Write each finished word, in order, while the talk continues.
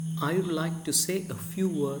I would like to say a few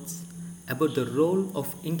words about the role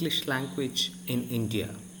of English language in India.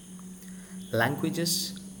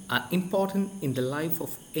 Languages are important in the life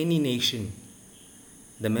of any nation.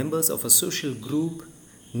 The members of a social group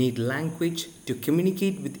need language to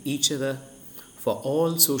communicate with each other for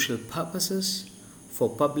all social purposes,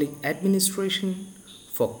 for public administration,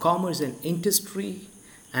 for commerce and industry,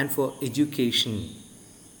 and for education.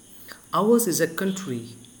 Ours is a country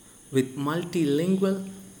with multilingual,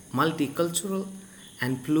 multicultural,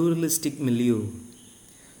 and pluralistic milieu.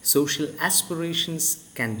 Social aspirations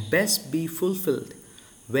can best be fulfilled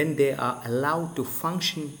when they are allowed to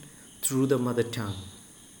function through the mother tongue.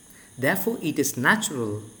 Therefore, it is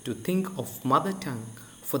natural to think of mother tongue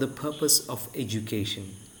for the purpose of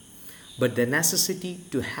education. But the necessity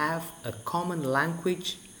to have a common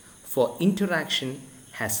language for interaction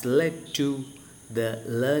has led to the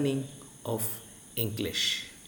learning of English.